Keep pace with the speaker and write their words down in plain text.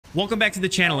Welcome back to the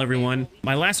channel, everyone.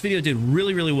 My last video did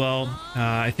really well.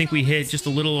 I think we hit just a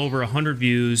little over 100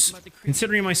 views.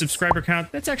 Considering my subscriber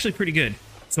count, that's actually pretty good.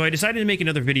 So I decided to make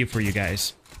another video for you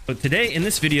guys. But today, in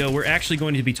this video, we're actually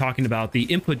going to be talking about the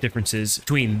input differences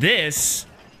between this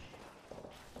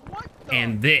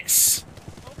and this.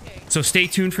 So stay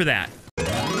tuned for that.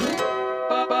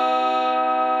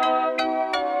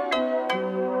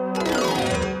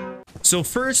 So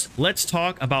first, let's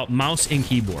talk about mouse and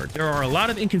keyboard. There are a lot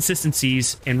of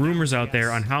inconsistencies and rumors out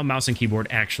there on how mouse and keyboard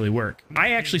actually work.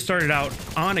 I actually started out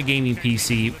on a gaming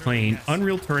PC playing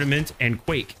Unreal Tournament and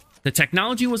Quake. The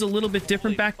technology was a little bit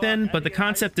different back then, but the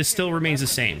concept still remains the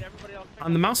same.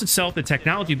 On the mouse itself, the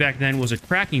technology back then was a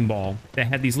tracking ball that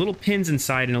had these little pins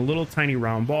inside and a little tiny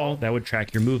round ball that would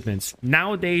track your movements.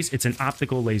 Nowadays, it's an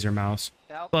optical laser mouse,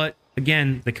 but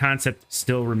again, the concept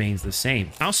still remains the same.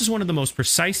 Mouse is one of the most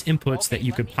precise inputs that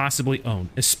you could possibly own,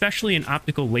 especially an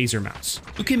optical laser mouse.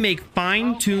 You can make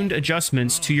fine-tuned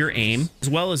adjustments to your aim, as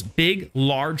well as big,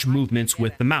 large movements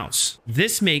with the mouse.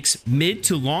 This makes mid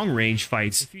to long-range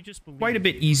fights quite a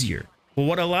bit easier. But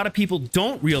what a lot of people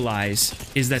don't realize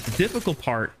is that the difficult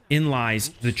part lies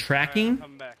the tracking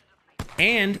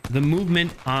and the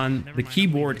movement on the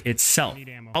keyboard itself.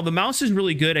 While the mouse is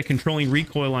really good at controlling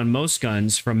recoil on most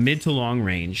guns from mid to long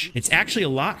range, it's actually a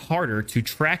lot harder to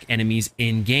track enemies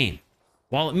in-game.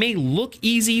 While it may look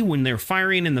easy when they're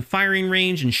firing in the firing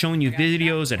range and showing you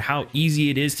videos at how easy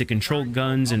it is to control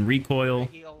guns and recoil,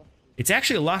 it's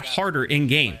actually a lot harder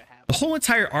in-game. The whole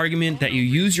entire argument that you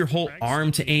use your whole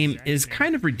arm to aim is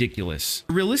kind of ridiculous.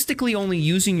 Realistically, only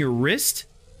using your wrist,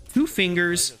 2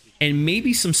 fingers, and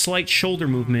maybe some slight shoulder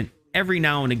movement every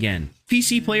now and again.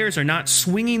 PC players are not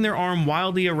swinging their arm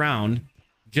wildly around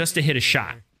just to hit a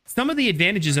shot. Some of the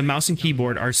advantages of mouse and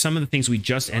keyboard are some of the things we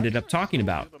just ended up talking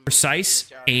about.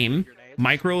 Precise aim,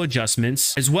 micro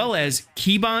adjustments, as well as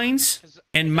keybinds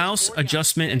and mouse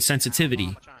adjustment and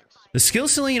sensitivity. The skill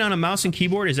ceiling on a mouse and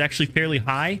keyboard is actually fairly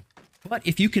high, but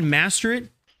if you can master it,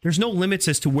 there's no limits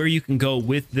as to where you can go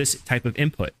with this type of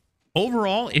input.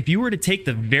 Overall, if you were to take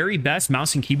the very best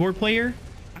mouse and keyboard player,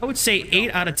 I would say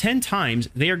 8 out of 10 times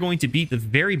they are going to beat the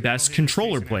very best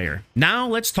controller player. Now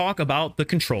let's talk about the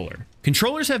controller.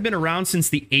 Controllers have been around since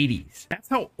the 80s. That's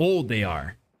how old they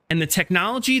are. And the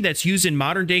technology that's used in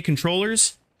modern day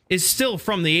controllers is still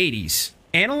from the 80s.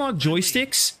 Analog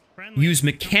joysticks use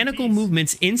mechanical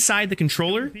movements inside the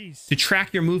controller to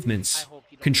track your movements.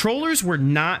 Controllers were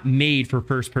not made for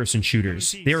first-person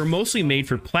shooters. They were mostly made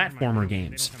for platformer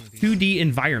games, 2D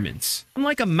environments.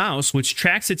 Unlike a mouse, which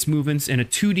tracks its movements in a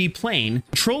 2D plane,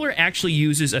 a controller actually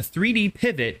uses a 3D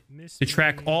pivot to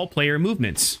track all player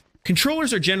movements.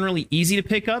 Controllers are generally easy to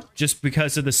pick up just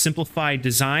because of the simplified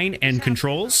design and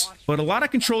controls, but a lot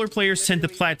of controller players tend to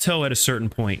plateau at a certain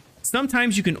point.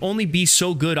 Sometimes you can only be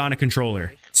so good on a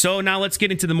controller. So now let's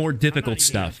get into the more difficult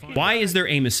stuff. Why is there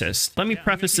aim assist? Let me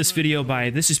preface this video by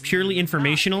this is purely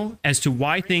informational as to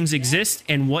why things exist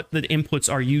and what the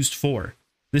inputs are used for.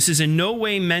 This is in no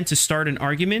way meant to start an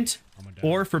argument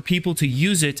or for people to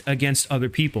use it against other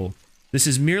people. This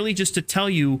is merely just to tell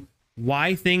you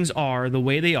why things are the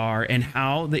way they are and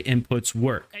how the inputs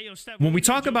work. When we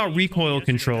talk about recoil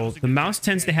control, the mouse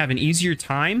tends to have an easier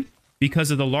time because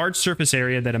of the large surface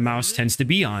area that a mouse tends to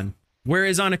be on.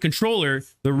 Whereas on a controller,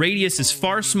 the radius is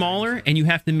far smaller and you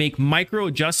have to make micro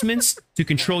adjustments to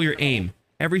control your aim.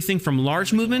 Everything from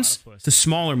large movements to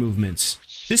smaller movements.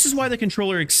 This is why the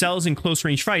controller excels in close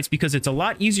range fights, because it's a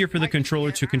lot easier for the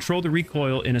controller to control the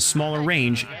recoil in a smaller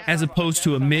range as opposed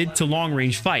to a mid to long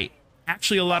range fight.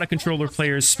 Actually, a lot of controller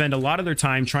players spend a lot of their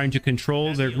time trying to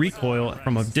control their recoil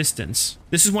from a distance.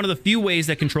 This is one of the few ways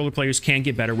that controller players can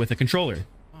get better with a controller.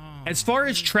 As far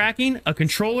as tracking, a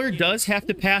controller does have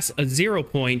to pass a 0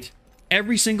 point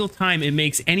every single time it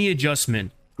makes any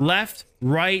adjustment. Left,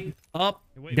 right, up,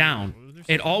 down.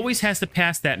 It always has to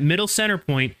pass that middle center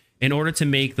point in order to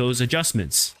make those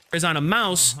adjustments. Whereas on a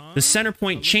mouse, the center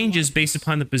point changes based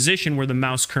upon the position where the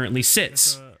mouse currently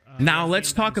sits. Now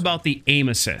let's talk about the aim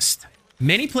assist.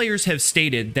 Many players have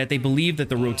stated that they believe that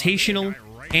the rotational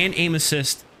and aim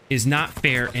assist is not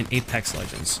fair in Apex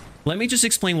Legends. Let me just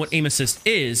explain what aim assist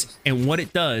is and what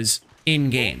it does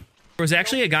in-game. There was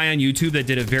actually a guy on YouTube that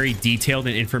did a very detailed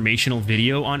and informational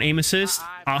video on aim assist.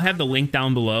 I'll have the link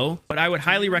down below, but I would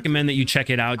highly recommend that you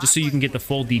check it out just so you can get the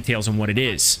full details on what it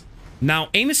is. Now,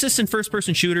 aim assist in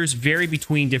first-person shooters vary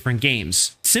between different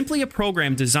games. Simply a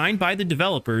program designed by the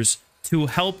developers to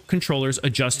help controllers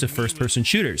adjust to first-person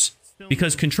shooters.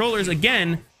 Because controllers,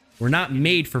 again, were not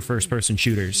made for first-person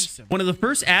shooters. One of the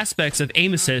first aspects of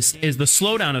aim assist is the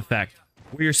slowdown effect,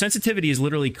 where your sensitivity is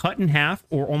literally cut in half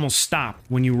or almost stopped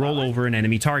when you roll over an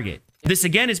enemy target. This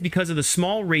again is because of the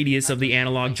small radius of the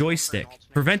analog joystick,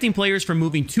 preventing players from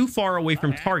moving too far away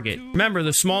from target. Remember,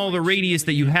 the smaller the radius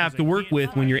that you have to work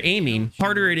with when you're aiming,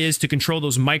 harder it is to control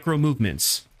those micro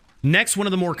movements. Next, one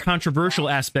of the more controversial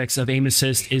aspects of aim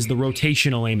assist is the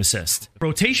rotational aim assist.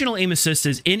 Rotational aim assist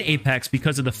is in Apex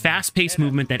because of the fast-paced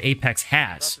movement that Apex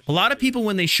has. A lot of people,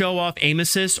 when they show off aim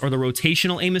assist or the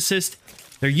rotational aim assist,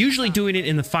 they're usually doing it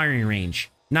in the firing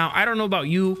range. Now, I don't know about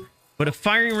you, but a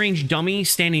firing range dummy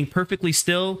standing perfectly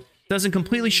still doesn't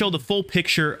completely show the full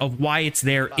picture of why it's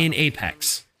there in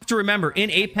Apex. You have to remember, in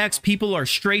Apex, people are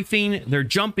strafing, they're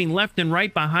jumping left and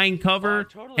right behind cover,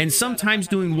 and sometimes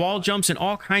doing wall jumps and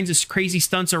all kinds of crazy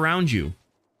stunts around you.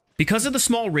 Because of the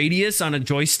small radius on a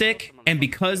joystick, and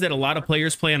because that a lot of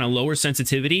players play on a lower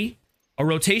sensitivity, a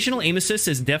rotational aim assist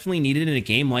is definitely needed in a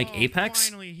game like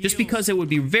Apex, just because it would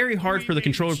be very hard for the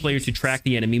controller player to track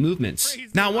the enemy movements.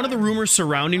 Now, one of the rumors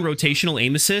surrounding rotational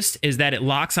aim assist is that it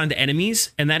locks onto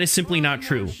enemies, and that is simply not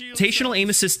true. Rotational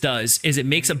aim assist does is it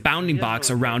makes a bounding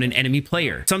box around an enemy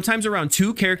player, sometimes around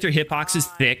 2 character hitboxes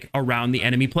thick around the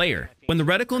enemy player. When the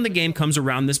reticle in the game comes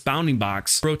around this bounding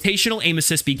box, rotational aim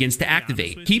assist begins to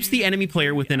activate, keeps the enemy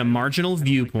player within a marginal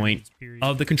viewpoint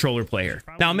of the controller player.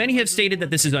 Now, many have stated that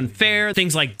this is unfair,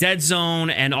 things like dead zone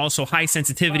and also high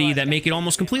sensitivity that make it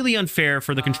almost completely unfair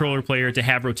for the controller player to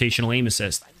have rotational aim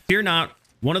assist. Fear not,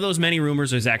 one of those many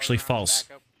rumors is actually false.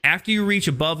 After you reach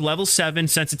above level 7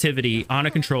 sensitivity on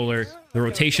a controller, the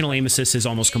rotational aim assist is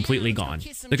almost completely gone.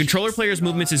 The controller player's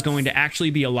movements is going to actually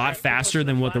be a lot faster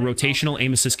than what the rotational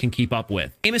aim assist can keep up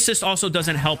with. Aim assist also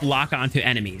doesn't help lock onto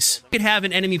enemies. You could have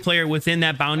an enemy player within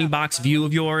that bounding box view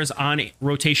of yours on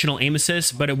rotational aim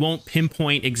assist, but it won't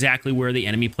pinpoint exactly where the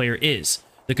enemy player is.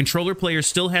 The controller player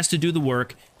still has to do the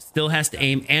work, still has to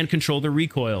aim and control the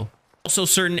recoil. Also,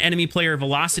 certain enemy player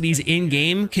velocities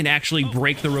in-game can actually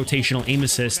break the rotational aim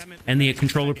assist, and the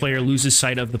controller player loses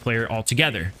sight of the player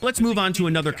altogether. Let's move on to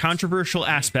another controversial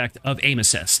aspect of aim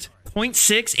assist.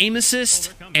 0.6 aim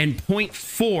assist and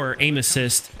 0.4 aim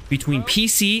assist between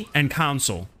PC and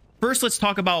console. First, let's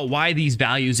talk about why these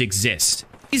values exist.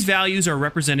 These values are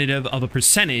representative of a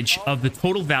percentage of the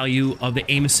total value of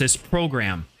the aim assist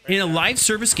program. In a live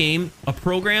service game, a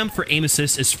program for aim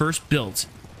assist is first built,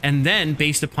 and then,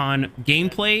 based upon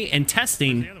gameplay and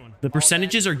testing, the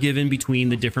percentages are given between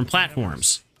the different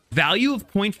platforms. Value of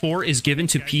 0.4 is given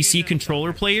to PC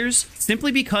controller players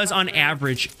simply because, on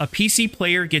average, a PC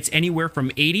player gets anywhere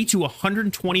from 80 to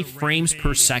 120 frames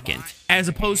per second. As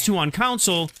opposed to on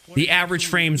console, the average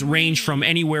frames range from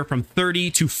anywhere from 30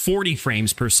 to 40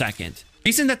 frames per second. The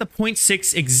reason that the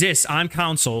 0.6 exists on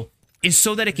console is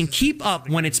so that it can keep up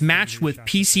when it's matched with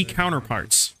PC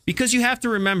counterparts. Because you have to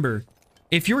remember,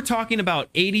 if you're talking about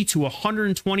 80 to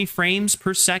 120 frames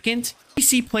per second,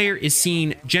 PC player is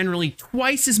seeing generally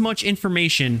twice as much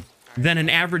information than an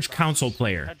average console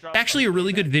player. Actually, a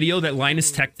really good video that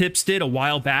Linus Tech Tips did a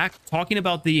while back talking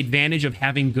about the advantage of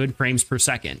having good frames per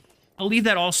second. I'll leave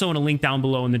that also in a link down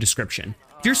below in the description.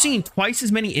 If you're seeing twice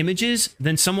as many images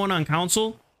than someone on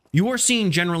console, you are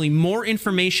seeing generally more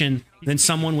information than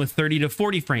someone with 30 to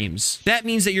 40 frames. That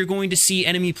means that you're going to see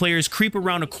enemy players creep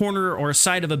around a corner or a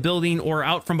side of a building or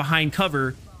out from behind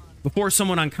cover before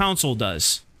someone on console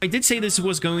does. I did say this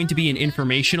was going to be an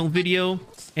informational video,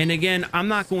 and again, I'm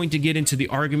not going to get into the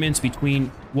arguments between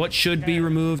what should be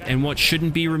removed and what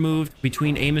shouldn't be removed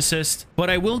between aim assist, but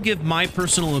I will give my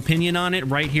personal opinion on it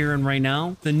right here and right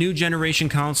now. The new generation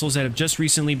consoles that have just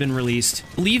recently been released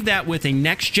believe that with a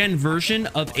next-gen version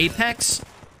of Apex,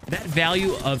 that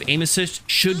value of aim assist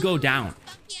should go down.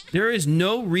 There is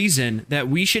no reason that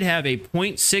we should have a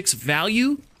 0.6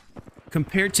 value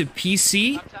compared to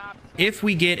PC if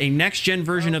we get a next-gen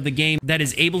version of the game that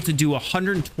is able to do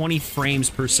 120 frames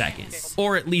per second,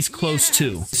 or at least close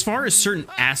to. As far as certain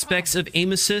aspects of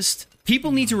aim assist,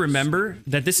 people need to remember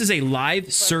that this is a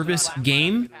live service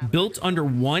game built under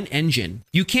one engine.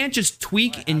 You can't just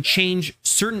tweak and change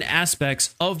certain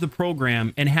aspects of the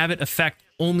program and have it affect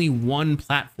only one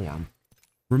platform.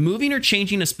 Removing or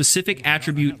changing a specific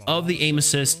attribute of the aim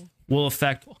assist will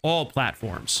affect all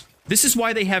platforms. This is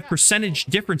why they have percentage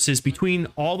differences between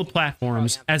all the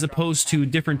platforms as opposed to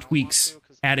different tweaks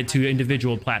added to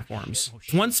individual platforms.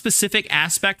 If one specific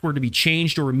aspect were to be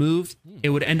changed or removed, it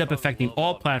would end up affecting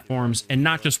all platforms and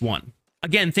not just one.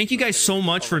 Again, thank you guys so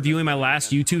much for viewing my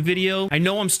last YouTube video. I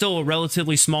know I'm still a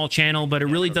relatively small channel, but it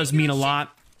really does mean a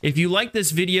lot. If you like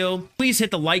this video, please hit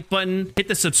the like button, hit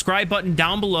the subscribe button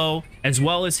down below, as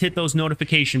well as hit those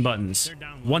notification buttons.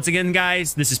 Once again,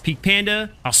 guys, this is Peak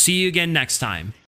Panda. I'll see you again next time.